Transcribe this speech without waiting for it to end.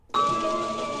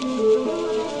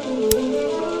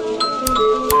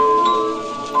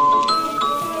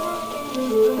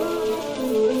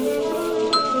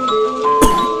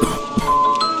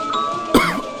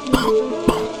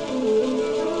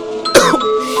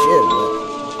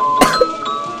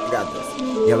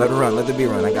let it run, let the beat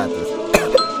run, I got this.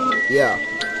 Yeah.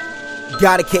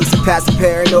 Got a case of passive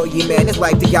paranoia, man, it's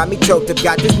like they got me choked up.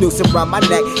 Got this noose around my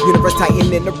neck, universe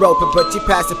tightening the rope. But you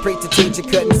pass a preacher, teacher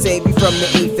couldn't save you from the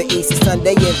ether. Easter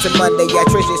Sunday into Monday, I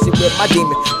transition with my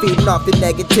demon, feeding off the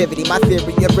negativity, my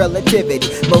theory of relativity.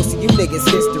 Most of you niggas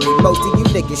history, most of you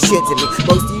niggas shit to me,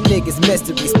 most of you niggas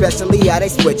mystery, especially how they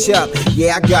switch up.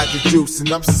 Yeah, I got the juice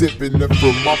and I'm sipping it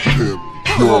from my pimp.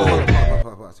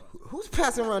 Who's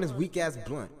passing around this weak ass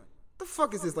blunt? The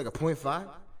fuck is this, like a .5?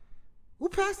 Who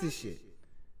passed this shit?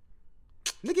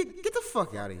 Nigga, get the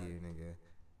fuck out of here, nigga.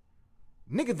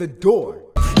 Nigga, the door.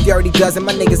 Dirty dozen,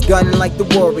 my niggas gunning like the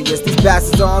Warriors. These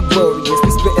bastards are glorious,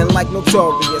 we spitting like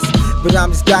notorious. But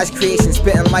I'm just God's creation,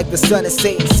 spitting like the son of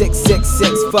Satan.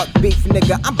 666, fuck beef,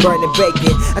 nigga, I'm burning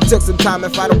bacon. I took some time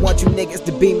if I don't want you niggas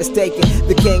to be mistaken.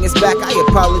 The king is back, I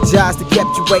apologize to kept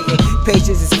you waiting.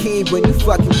 Patience is key when you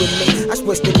fucking with me. I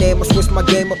switched the name, I switched my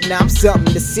game up, now I'm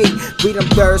something to see. We them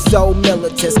third soul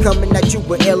militants, coming at you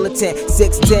with ill intent.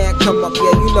 6'10", come up,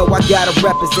 yeah, you know I gotta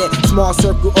represent. Small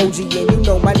circle OG, and you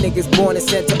know my niggas born and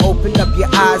sent to open up your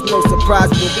eyes. No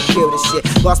surprise when we kill this shit.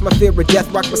 Lost my fear of death,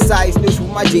 rock Messiah's news with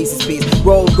my Jesus piece.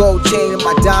 Roll gold chain and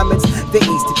my diamonds, they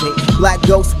Easter pink. Black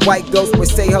ghost, white ghost, would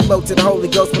say hello to the Holy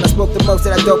Ghost. When I spoke the most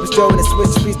of that dopest Joe and the switch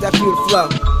streets, that fuel flow.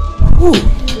 Whew.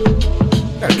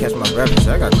 Gotta catch my breath,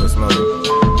 so I gotta quit smoking.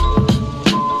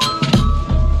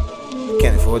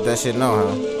 Can't afford that shit, no,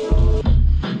 huh?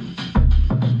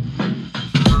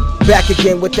 Back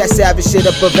again with that savage shit,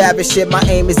 above average shit. My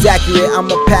aim is accurate, I'm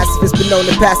a pacifist, but known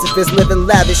to pacifist. Living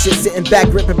lavish shit, sitting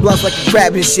back, ripping blunts like a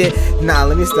crab and shit. Nah,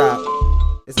 let me stop.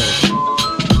 It's over.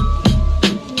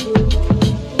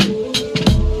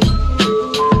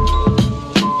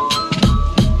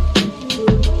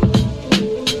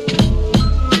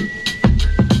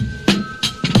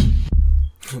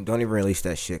 Don't even release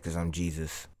that shit, cause I'm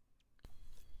Jesus.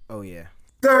 Oh yeah.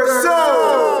 There's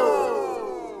so